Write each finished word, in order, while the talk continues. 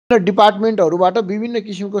डिपार्टमेन्टहरुबाट विभिन्न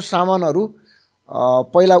किसिमको सामानहरु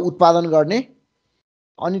पहिला उत्पादन गर्ने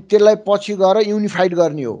अनि त्यसलाई पछि गएर युनिफाइड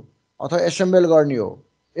गर्ने हो अथवा एसेम्बल गर्ने हो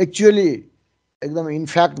एक्चुअली एकदम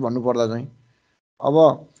इनफ्याक्ट भन्नुपर्दा चाहिँ अब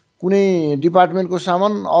कुनै डिपार्टमेन्टको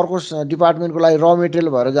सामान अर्को डिपार्टमेन्टको लागि र मेटेरियल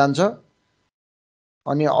भएर जान्छ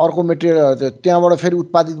अनि अर्को मेटेरियल त्यहाँबाट फेरि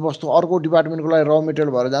उत्पादित वस्तु अर्को डिपार्टमेन्टको लागि र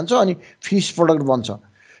मेटेरियल भएर जान्छ अनि फिनिश प्रोडक्ट बन्छ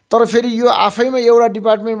तर फेरि यो आफैमा एउटा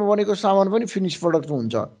डिपार्टमेन्टमा बनेको सामान पनि फिनिश प्रोडक्ट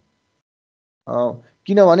हुन्छ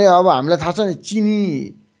किनभने अब हामीलाई थाहा छ नि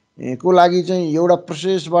चिनी को लागि चाहिँ एउटा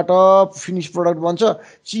प्रोसेसबाट फिनिश प्रोडक्ट बन्छ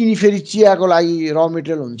चिनी फेरि चियाको लागि र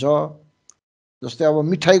मेटेरियल हुन्छ जस्तै अब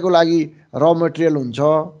मिठाईको लागि र मेटेरियल हुन्छ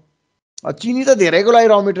चिनी त धेरैको लागि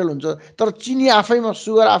र मेटेरियल हुन्छ तर चिनी आफैमा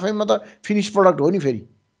सुगर आफैमा त फिनिश प्रोडक्ट हो नि फेरि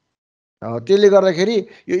त्यसले गर्दाखेरि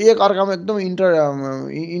यो एक अर्कामा एकदम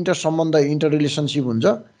इन्टर सम्बन्ध इन्टर रिलेसनशिप हुन्छ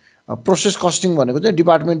प्रोसेस कस्टिङ भनेको चाहिँ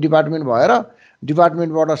डिपार्टमेन्ट भएर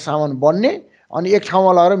डिपार्टमेन्टबाट सामान बन्ने अनि एक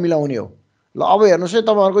ठाउँमा लगेर मिलाउने हो ल अब हेर्नुस् है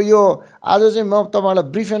तपाईहरुको यो आज चाहिँ म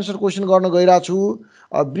तपाईहरुलाई ब्रिफ एन्सर क्वेशन गर्न गइरहेको छु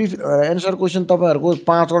ब्रिफ एन्सर क्वेशन तपाईहरुको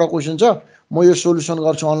 5 वटा क्वेशन छ म यो सोलुसन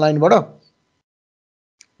गर्छु अनलाइनबाट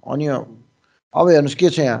अनि अब हेर्नुस् के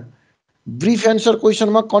छ यहाँ brief answer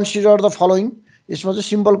क्वेशनमा consider the following यसमा चाहिँ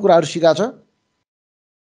सिम्पल कुराहरु सिकाएको छ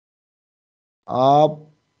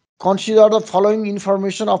consider the following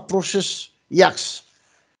information of process x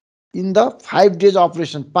in the 5 days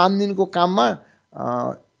operation 5 दिनको काममा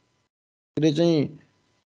ले चाहिँ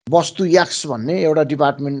वस्तु एक्स भन्ने एउटा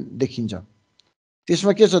डिपार्टमेन्ट देखिन्छ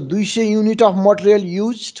त्यसमा के छ 200 unit of material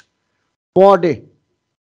used per day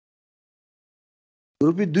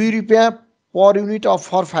 ₹2 per unit of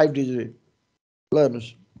for 5 days रे ल हेर्नुस्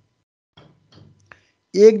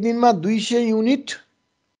एक दिनमा 200 युनिट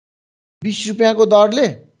 ₹20 को दरले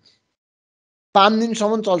 5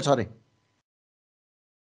 दिनसम्म चल्छ रे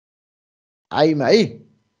आइमा है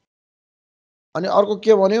अनि अर्को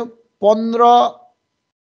के भन्यो 15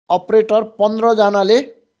 अपरेटर 15 जनाले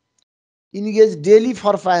इन्गेज डेली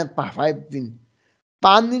फर 5 दिन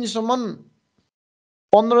 5 दिनसम्म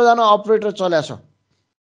 15 जना operator चल्याछ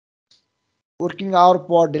working our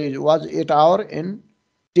per day was 8 our and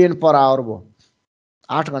 10 per hour भयो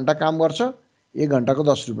 8 घण्टा काम गर्छ 1 घण्टाको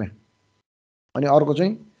 ₹10 अनि अर्को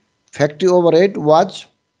चाहिँ factory overhead was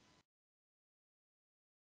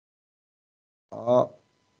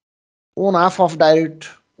own half of direct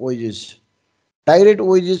wages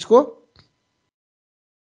को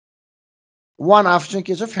 1/2 चाहिँ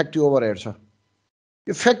के छ फ्याक्ट्री ओभरहेड छ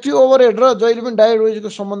यो फ्याक्ट्री ओभरहेड र जहिले पनि डाइरेक्ट वेजेस को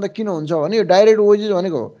सम्बन्ध किन हुन्छ भने यो डाइरेक्ट वेजेस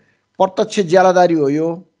भनेको प्रत्यक्ष ज्यालादारी हो यो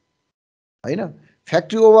हैन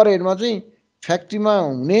फ्याक्ट्री ओभरहेडमा चाहिँ फ्याक्ट्रीमा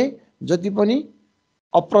हुने जति पनि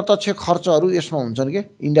अप्रत्यक्ष खर्चहरु यसमा हुन्छन् के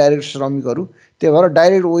इन्डाइरेक्ट श्रमिकहरु त्यही भएर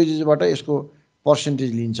डाइरेक्ट वेजेसबाट यसको पर्सेन्टेज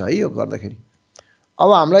लिन्छ है यो गर्दाखेरि अब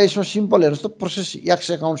हामीलाई यसमा सिम्पल हेर्नुस् त process x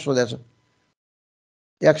account सोधेछ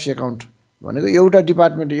x account भनेको एउटा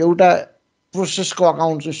डिपार्टमेन्ट एउटा प्रोसेसको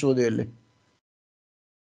अकाउन्ट चाहिँ सोध्यो यसले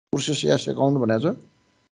प्रोसेस एक्स अकाउन्ट भनेको छ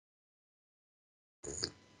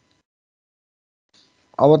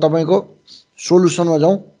अब तपाईको सोलुसनमा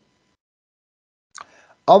जाउँ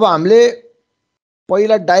अब हामीले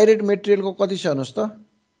पहिला डाइरेक्ट मेटेरियलको कति छ हेर्नुस् त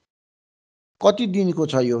कति दिनको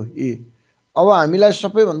छ यो अब हामीलाई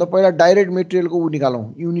सबैभन्दा पहिला डाइरेक्ट मेटेरियलको निकालौं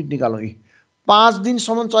युनिट निकालौं 5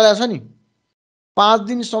 दिनसम्म चल्या छ नि 5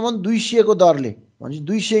 दिनसम्म 200 को दरले भनेपछि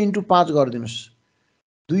 200 * 5 गर्दिनुस्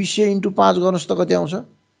 200 * 5 गर्नुस् त कति आउँछ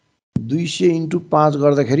 200 * 5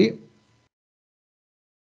 गर्दाखेरि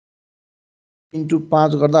 *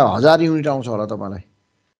 5 गर्दा 1000 युनिट आउँछ होला तपाईलाई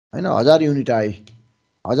हैन 1000 युनिट आयो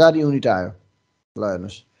 1000 युनिट आयो ल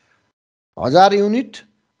हेर्नुस् 1000 युनिट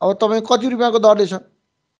अब तपाई कति रुपैयाँको दरले छ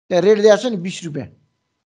त्यहाँ रेट दिएको छ नि ₹20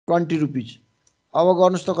 ₹20 अब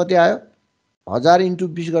गर्नुस् त कति आयो 1000 *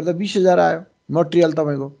 20 गर्दा 20000 आयो मटेरियल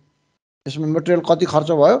तपाईको यसमा मटेरियल कति खर्च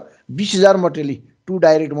भयो 20000 मटेरियल टु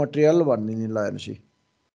डाइरेक्ट मटेरियल भन्दिनु ल हेर्नुस्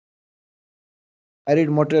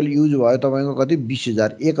डाइरेक्ट मटेरियल युज भयो तपाईको कति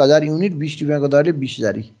 20000 1000 युनिट ₹20 को दरले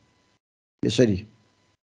 20000 यसरी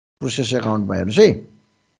प्रोसेस अकाउन्टमा हेर्नुस् है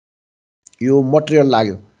यो मटेरियल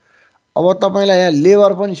लाग्यो अब तपाईलाई यहाँ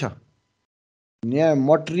लेबर पनि छ यहाँ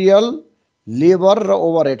मटेरियल लेबर र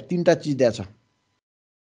ओभरहेड तीनटा चीज दिएको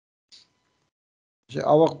छ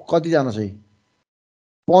अब कति जना छ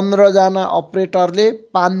 15 जना अपरेटरले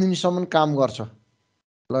 5 दिनसम्म काम गर्छ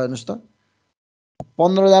ल हेर्नुस् त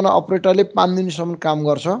 15 जना अपरेटरले 5 दिनसम्म काम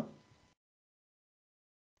गर्छ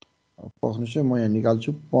पक्नुस् है म यहाँ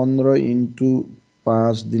निकाल्छु 15 *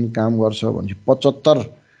 5 दिन काम गर्छ भने 75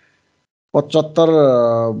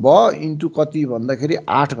 भयो इन्टु कति भन्दाखेरि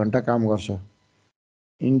 8 घण्टा काम गर्छ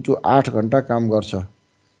इन्टु 8 घण्टा काम गर्छ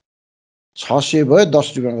 600 भयो 10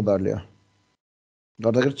 रुपियाँको दरले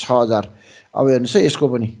गर्दाखेरि 6000। अब हेर्नुहोस् है यसको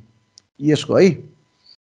पनि यसको है।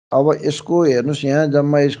 अब यसको हेर्नुहोस् यहाँ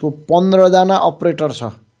जम्मा यसको 15 जना अपरेटर छ।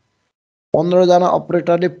 15 जना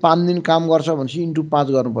अपरेटरले 5 दिन काम गर्छ भनेपछि इन्टु 5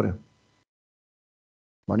 गर्नु पर्यो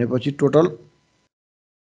भनेपछि टोटल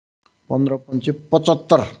 15 पंचे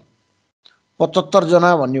 75 75 जना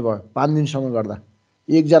भन्ने भयो 5 दिनसम्म गर्दा।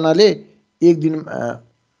 एक जनाले एक दिन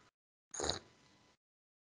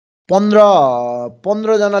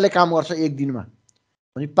 15 जनाले काम गर्छ एक दिनमा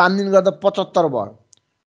भने 5 दिन गर्दा 75 भयो।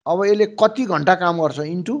 अब यसले कति घण्टा काम गर्छ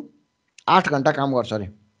इन्टु 8 घण्टा काम गर्छ अरे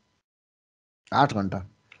 8 घण्टा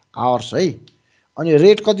आवर्स है। अनि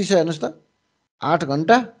रेट कति छ हेर्नुहोस् त 8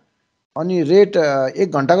 घण्टा अनि रेट 1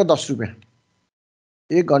 घण्टाको 10 रुपियाँ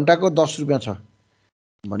 1 घण्टाको 10 रुपियाँ छ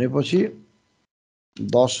भनेपछि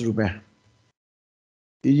 10 रुपियाँ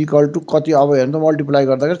इक्वल टु कति। अब हेर्नु त मल्टिप्लाई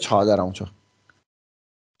गर्दाखेरि 6000 आउँछ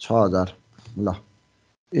 6000 ल।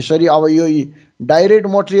 यसरी अब यो डाइरेक्ट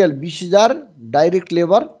मटेरियल 20000 डाइरेक्ट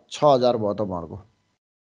लेबर 6000 भयो तपाईहरुको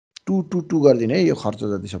 222 गर्दिने है यो खर्च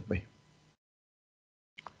जति सबै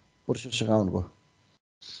प्रोसेस अकाउन्टको।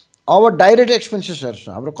 अब डाइरेक्ट एक्सपेन्सेस हेर्छ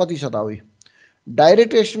हाम्रो कति छ त। अब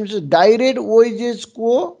डाइरेक्ट एक्सपेन्सेस डाइरेक्ट वेजेसको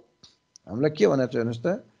हामीलाई के भनेको छ हेर्नुहोस् त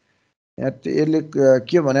यहाँ यसले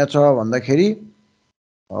के भनेको छ भन्दाखेरि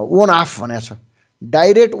 1/2 भनेको छ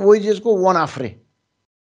डाइरेक्ट वेजेसको 1/2 रे।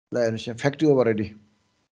 ल हेर्नुहोस् यहाँ फ्याक्ट्री ओभरहेड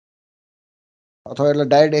अथवा यसलाई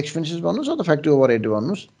डाइरेक्ट एक्सपेन्सेस भन्नुहोस् अथवा फ्याक्ट्री ओभरहेड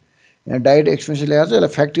भन्नुहोस्। यहाँ डाइरेक्ट एक्सपेन्सेस लेखेको छ यसलाई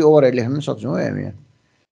फ्याक्ट्री ओभरहेड लेख्न पनि सक्छौँ है हामी।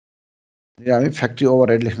 यहाँ हामी फ्याक्ट्री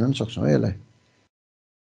ओभरहेड लेख्न पनि सक्छौँ है यसलाई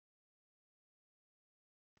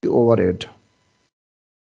ओभरहेड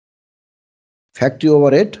फ्याक्ट्री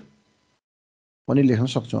ओभरहेड पनि लेख्न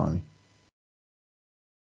सक्छौँ हामी।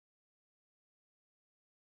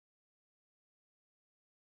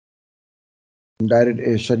 डाइरेक्ट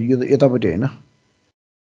सरी यो यतापट्टि हैन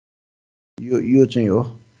यो चाहिँ हो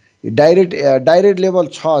डाइरेक्ट लेभल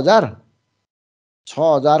 6000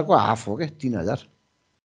 6000 को हाफ हो के 3000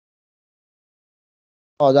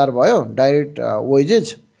 6000 भयो डाइरेक्ट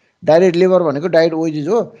वेजेस। डाइरेक्ट लेबर भनेको डाइरेक्ट वेजेस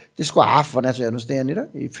हो त्यसको हाफ भनेको छ हेर्नुहोस् त यहाँनिर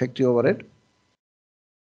फ्याक्ट्री ओभरहेड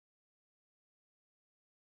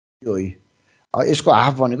यो हो। यसको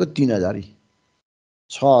हाफ भनेको 3000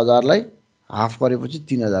 6000 लाई हाफ गरेपछि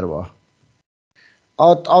 3000 भयो।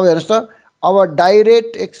 अब हेर्नुहोस् त अब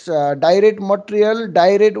direct material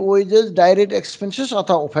direct wages direct expenses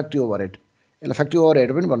अथवा फ्याक्ट्री ओभरहेड यसलाई फ्याक्ट्री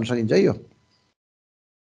ओभरहेड पनि भन्न सकिन्छ है। यो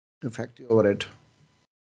फ्याक्ट्री ओभरहेड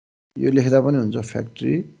यो लेख्दा पनि हुन्छ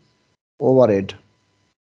factory overhead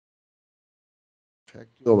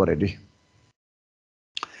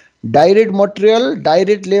direct material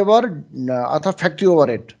direct labour अथवा फ्याक्ट्री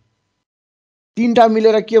ओभरहेड तीनटा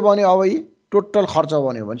मिलेर के बन्यो। अब यी टोटल खर्च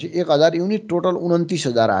बन्यो भने चाहिँ 1000 युनिट टोटल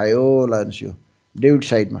 29000 आयो। ल हेर्नुहोस् यो डेबिट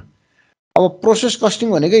साइडमा। अब प्रोसेस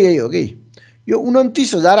कस्टिङ भनेको यही हो कि यो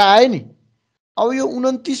 29000 आयो नि। अब यो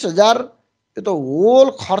 29000 यो त होल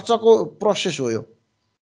खर्चको प्रोसेस हो यो।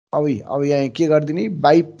 अब यहाँ के गरिदिने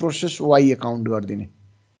बाई प्रोसेस वाई अकाउन्ट गरिदिने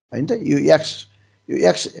हैन त। यो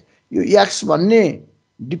एक्स भन्ने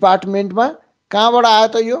डिपार्टमेन्टमा कहाँबाट आयो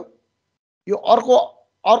त यो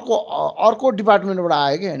अर्को डिपार्टमेन्टबाट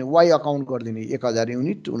आयो कि अनि वाई अकाउन्ट गरिदिने 1000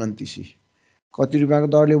 युनिट 29 कति रुपियाँको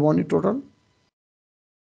दरले बन्यो टोटल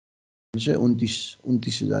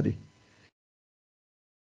 29000।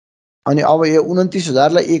 अनि अब यो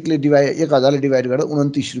 29000 लाई 1 ले डिभाइड 1000 ले डिभाइड गर्दा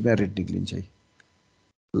 29 रुपियाँ रेट निक्लिन्छ है।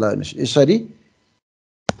 ल हेर्नुहोस् यसरी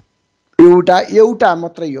एउटा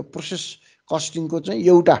मात्रै यो प्रोसेस कस्टिङको चाहिँ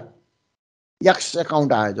एउटा एक्स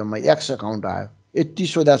अकाउन्ट आयो जम्मा एक्स अकाउन्ट आयो यति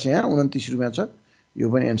सोधा छ यहाँ 29 रुपियाँ छ। यो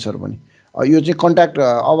पनि एन्सर पनि यो चाहिँ कन्ट्याक्ट।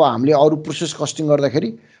 अब हामीले अरू प्रोसेस कस्टिङ गर्दाखेरि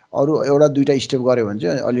अरू एउटा दुईटा स्टेप गऱ्यो भने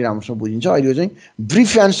चाहिँ अलि राम्रोसँग बुझिन्छ। अहिले चाहिँ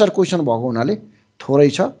ब्रिफ एन्सर क्वेसन भएको हुनाले थोरै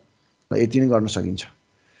छ र यति नै गर्न सकिन्छ।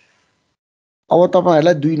 अब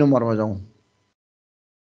तपाईहरुलाई 2 नम्बरमा जाउँ।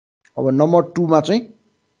 अब नम्बर 2 मा चाहिँ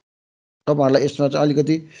तपाईहरुलाई यसमा चाहिँ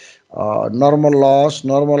अलिकति normal loss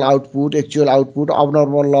normal output actual output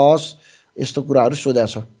अबनर्मल loss यस्तो कुराहरु सोध्या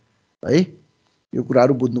छ है। यो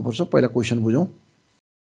कुराहरु बुझ्नुपर्छ। पहिला क्वेसन बुझौं।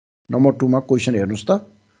 नम्बर 2 मा क्वेसन हेर्नुस् त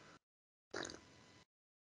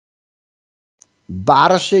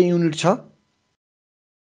 1200 युनिट छ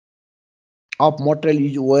of material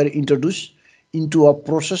is were introduced into a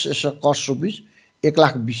process as a cost rupees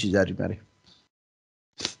 1,20,000 रुपैयाँ रे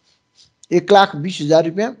 1,20,000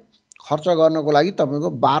 रुपैयाँ खर्च गर्नको लागि तपाईको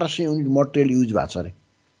 1200 युनिट मटेरियल युज भएको छ रे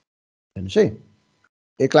हेर्नुस् है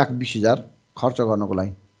 1,20,000 खर्च गर्नको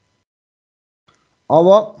लागि। अब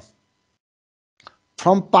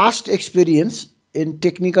from past experience in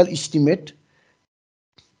technical estimate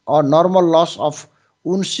or normal loss of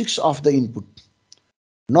 1/6 of the input.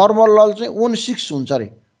 Normal loss चाहिँ 1/6 हुन्छ अरे।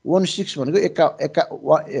 1/6 भनेको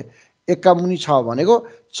एकामुनि 6 भनेको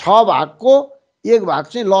 6 भागको 1 भाग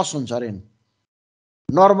चाहिँ लस हुन्छ अरे।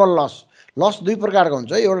 नर्मल लस दुई प्रकारको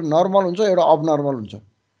हुन्छ, एउटा नर्मल हुन्छ, एउटा अबनर्मल हुन्छ।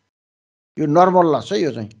 यो नर्मल लस है,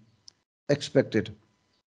 यो चाहिँ expected.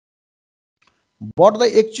 But the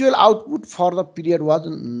actual output for the period was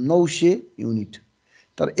 900 unit.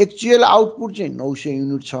 तर एक्चुअल आउटपुट चाहिँ 900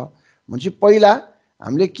 युनिट छ भनेपछि पहिला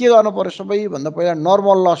हामीले के गर्नु पर्यो, सबैभन्दा पहिला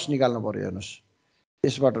नर्मल लस निकाल्नु पर्यो। हेर्नुहोस्,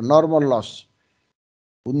 यसबाट नर्मल लस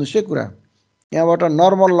बुझ्नुहोस् है कुरा, यहाँबाट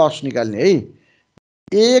नर्मल लस निकाल्ने है।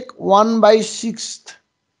 1/6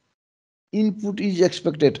 इनपुट इज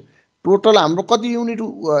एक्सपेक्टेड। टोटल हाम्रो कति युनिट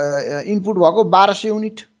इनपुट भएको? 1200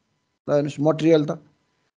 युनिट। ल हेर्नुहोस्, मटेरियल त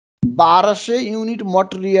 1200 युनिट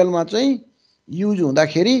मटेरियलमा चाहिँ युज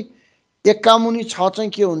हुँदाखेरि एकामुनि 6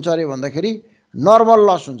 चाहिँ के हुन्छ अरे भन्दाखेरि नर्मल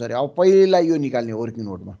लस हुन्छ अरे। अब पहिला यो निकाल्ने वर्किङ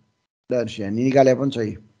नोटमा। ल हेर्नुहोस्, यहाँ निकाले पनि छ।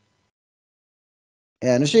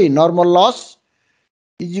 हेर्नुहोस् है, normal loss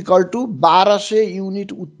is equal to 1200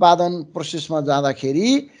 unit उत्पादन प्रोसेसमा जाँदाखेरि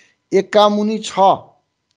एकामुनि 6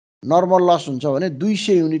 नर्मल लस हुन्छ भने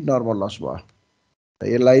 200 युनिट नर्मल लस भयो।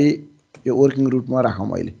 यसलाई यो वर्किङ रुटमा राखौँ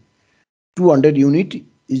अहिले। 200 unit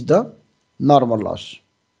is the normal loss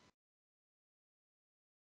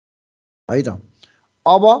है त।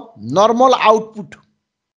 अब नर्मल आउटपुट,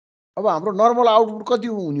 अब हाम्रो नर्मल आउटपुट कति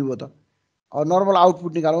हुने भयो त? अब नर्मल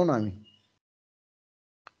आउटपुट निकालौँ न हामी,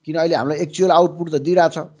 किन अहिले हामीलाई एक्चुअल आउटपुट त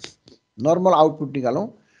दिइरहेछ। Normal output निकालौँ।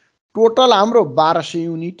 टोटल हाम्रो 1200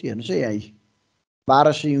 युनिट। हेर्नुहोस् है, यहाँ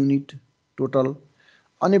 1200 युनिट टोटल।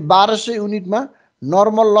 अनि 1200 युनिटमा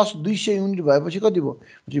नर्मल लस 200 युनिट भएपछि कति भयो?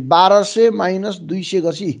 1200 माइनस 200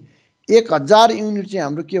 गरी 1000 युनिट चाहिँ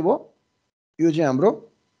हाम्रो के भयो? यो चाहिँ हाम्रो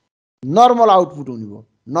नर्मल आउटपुट हुने भयो।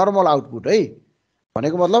 नर्मल आउटपुट है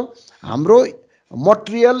भनेको मतलब हाम्रो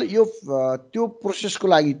मटेरियल यो त्यो प्रोसेसको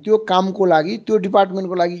लागि, त्यो कामको लागि, त्यो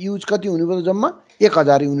डिपार्टमेन्टको लागि युज कति हुने भयो? जम्मा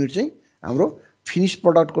 1000 युनिट चाहिँ हाम्रो फिनिस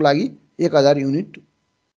प्रडक्टको लागि 1000 युनिट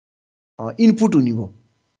इनपुट हुने भयो।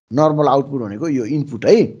 नर्मल आउटपुट भनेको यो इनपुट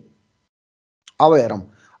है। अब हेरौँ,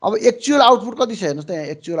 अब एक्चुअल आउटपुट कति छ हेर्नुहोस् त। यहाँ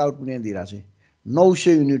एक्चुअल आउटपुट यहाँ दिइरहेको छ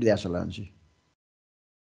 900 युनिट दिएको छ। ल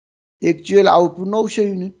एक्चुअल आउटपुट 900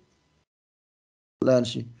 युनिट। ल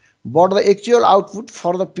but the actual output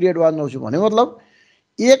for the period was 900 भने मतलब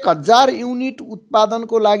 1000 युनिट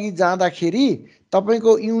उत्पादनको लागि जाँदाखेरि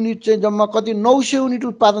तपाईँको युनिट चाहिँ जम्मा कति? 900 युनिट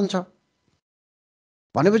उत्पादन छ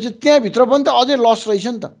भनेपछि त्यहाँभित्र पनि त अझै लस रहेछ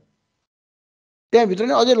नि त। त्यहाँभित्र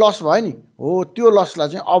नि अझै लस भयो नि। हो, त्यो लसलाई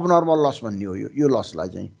चाहिँ अबनर्मल लस भन्ने हो। यो लसलाई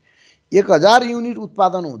चाहिँ 1000 युनिट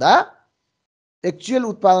उत्पादन हुँदा एक्चुअल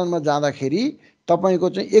उत्पादनमा जाँदाखेरि तपाईँको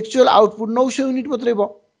चाहिँ एक्चुअल आउटपुट 900 युनिट मात्रै भयो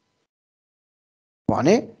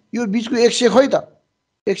भने यो बिचको 100 खोइ त?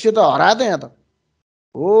 100 त हरायो त यहाँ त।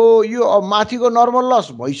 हो, यो अब माथिको नर्मल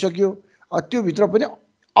लस भइसक्यो। त्योभित्र पनि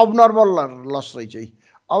अबनर्मल लस रहेछ है।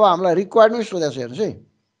 अब हामीलाई रिक्वायरमेन्ट सोधेको छ। हेर्नुहोस् है,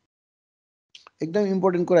 एकदम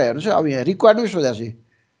इम्पोर्टेन्ट कुरा हेर्नुहोस् है। अब यहाँ रिक्वायरमेन्ट सोधेको छ।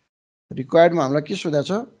 रिक्वायर्डमा हामीलाई के सोधेको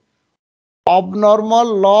छ? अबनर्मल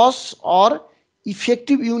loss or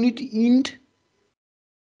effective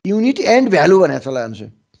unit and value भनेको छ। ल हेर्नुहोस् है,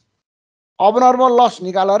 अबनर्मल लस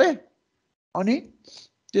निकाल अरे, अनि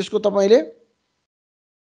त्यसको तपाईँले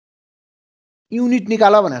युनिट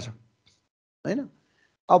निकाल भनेको छ हैन।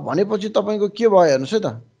 अब भनेपछि तपाईँको के भयो हेर्नुहोस् है त।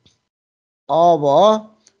 अब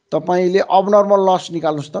तपाईँले अबनर्मल लस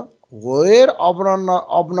निकाल्नुहोस् त। Where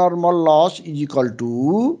अबनर्मल loss is equal to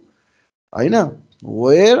हैन,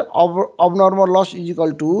 where अबनर्मल loss is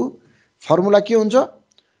equal to formula के हुन्छ?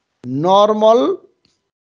 Normal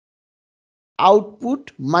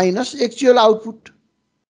output minus actual output.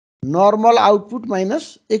 Normal output minus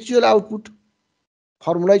actual output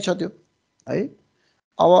फर्मुलै छ त्यो है।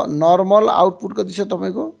 अब नर्मल आउटपुट कति छ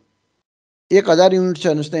तपाईँको? 1000 युनिट छ।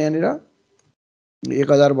 हेर्नुहोस् त, यहाँनिर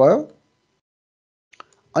 1000 भयो।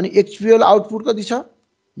 अनि एक्चुअल आउटपुट कति छ?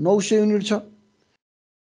 900 युनिट छ।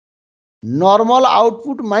 Normal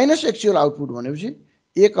output minus actual output भनेपछि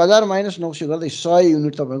 1000 माइनस 900 गर्दै 100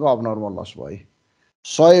 युनिट तपाईँको अबनर्मल लस भयो।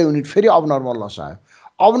 100 युनिट फेरि अबनर्मल लस आयो।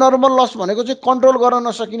 अबनर्मल लस भनेको चाहिँ कन्ट्रोल गर्न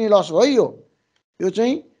नसकिने लस हो है।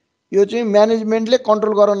 यो चाहिँ म्यानेजमेन्टले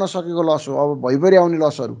कन्ट्रोल गर्न नसकेको लस हो। अब भइपरि आउने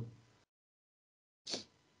लसहरू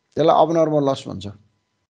त्यसलाई अबनर्मल लस भन्छ।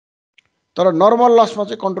 तर नर्मल लसमा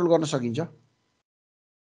चाहिँ कन्ट्रोल गर्न सकिन्छ।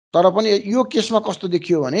 तर पनि यो केसमा कस्तो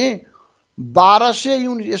देखियो भने 1200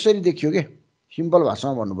 युनिट यसरी देखियो के, सिम्पल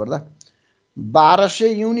भाषामा भन्नुपर्दा 1200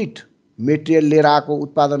 युनिट मेटेरियल लिएर आएको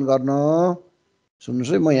उत्पादन गर्न।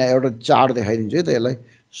 सुन्नुहोस् है, म यहाँ एउटा चार्ट देखाइदिन्छु है त यसलाई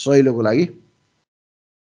सहिलोको लागि।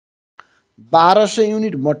 1200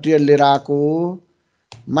 युनिट मटेरियल लिएर आएको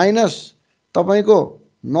माइनस तपाईको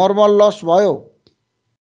नर्मल लस भयो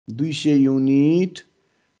 200 युनिट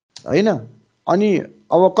हैन। अनि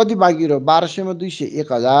अब कति बाँकी रह्यो 1200 मा 200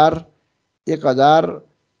 1000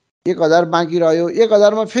 1000 बाँकी रह्यो।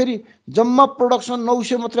 1000 मा फेरि जम्मा प्रोडक्सन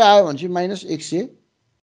 900 मात्रै आयो भनेपछि माइनस 100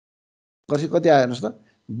 कति आयो हेर्नुस् त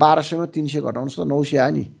 1200 मा 300 घटाउनुस् त 900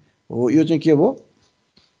 आयो नि। हो यो चाहिँ के भयो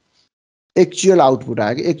एक्चुअल आउटपुट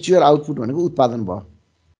आयो कि एक्चुअल आउटपुट भनेको उत्पादन भयो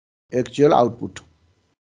एक्चुअल आउटपुट।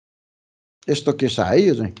 यस्तो केस आयो है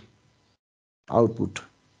यो चाहिँ आउटपुट।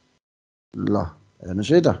 ल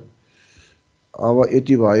हेर्नुस् है त अब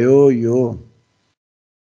यति भयो यो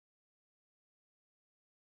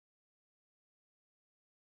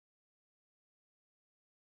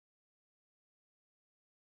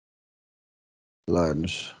ल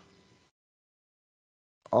हेर्नुस्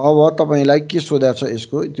अब तपाईलाई के सोधेको छ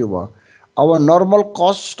यसको त्यो भयो। अब normal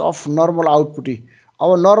cost of normal output अब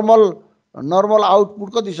नर्मल आउटपुट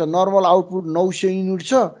कति छ नर्मल आउटपुट 900 युनिट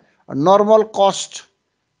छ। नर्मल कस्ट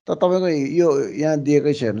त तपाईको यो यहाँ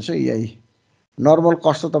दिएकै छ हेर्नुस् है यही नर्मल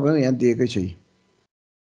कस्ट त तपाईको यहाँ दिएकै छ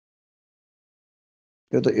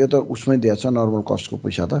यो त उसमै दिएको छ नर्मल कस्टको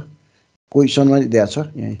पैसा त क्वेसनमा दिएको छ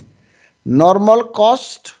यही normal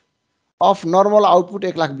cost of normal output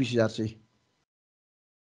 1,20,000 चाहिँ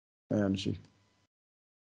हेर्नुस्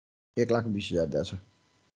 1,20,000 दिएको छ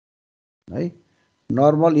है।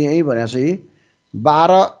 नर्मल यही भनेको चाहिँ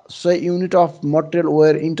 1200 unit of material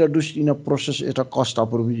where introduced in a process at a cost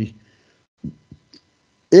approve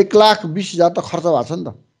 1,20,000 त खर्च भएको छ नि त।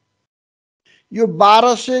 यो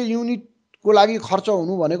 1200 युनिटको लागि खर्च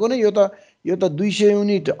हुनु भनेको नै यो त 200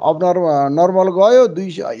 युनिट अब नर्मल गयो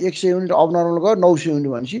 100 युनिट अब नर्मल गयो 900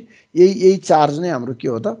 युनिट भनेपछि यही चार्ज नै हाम्रो के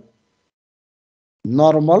हो त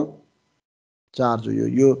नर्मल चार्ज हो।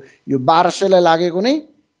 यो 1200 लाई लागेको नै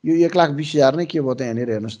यो 1,20,000 नै के भयो त यहाँनिर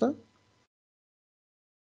हेर्नुस् त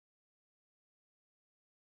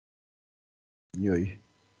यो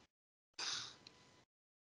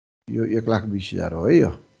 1,20,000 हो है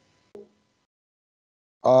यो।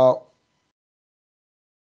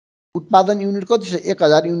 उत्पादन युनिट कति छ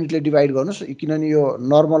 1000 युनिटले डिभाइड गर्नुस् किनभने यो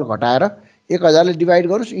नर्मल घटाएर 1000 ले डिभाइड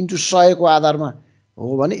गर्नुस् इन्टु 100 को आधारमा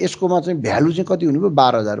हो भने यसकोमा चाहिँ भ्यालु चाहिँ कति हुने भयो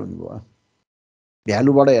 12,000 हुने भयो।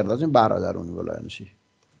 भ्यालुबाट हेर्दा चाहिँ 12,000 हुने भयो ल हेर्नुस्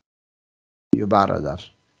यो 12,000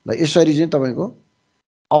 ल यसरी चाहिँ तपाईको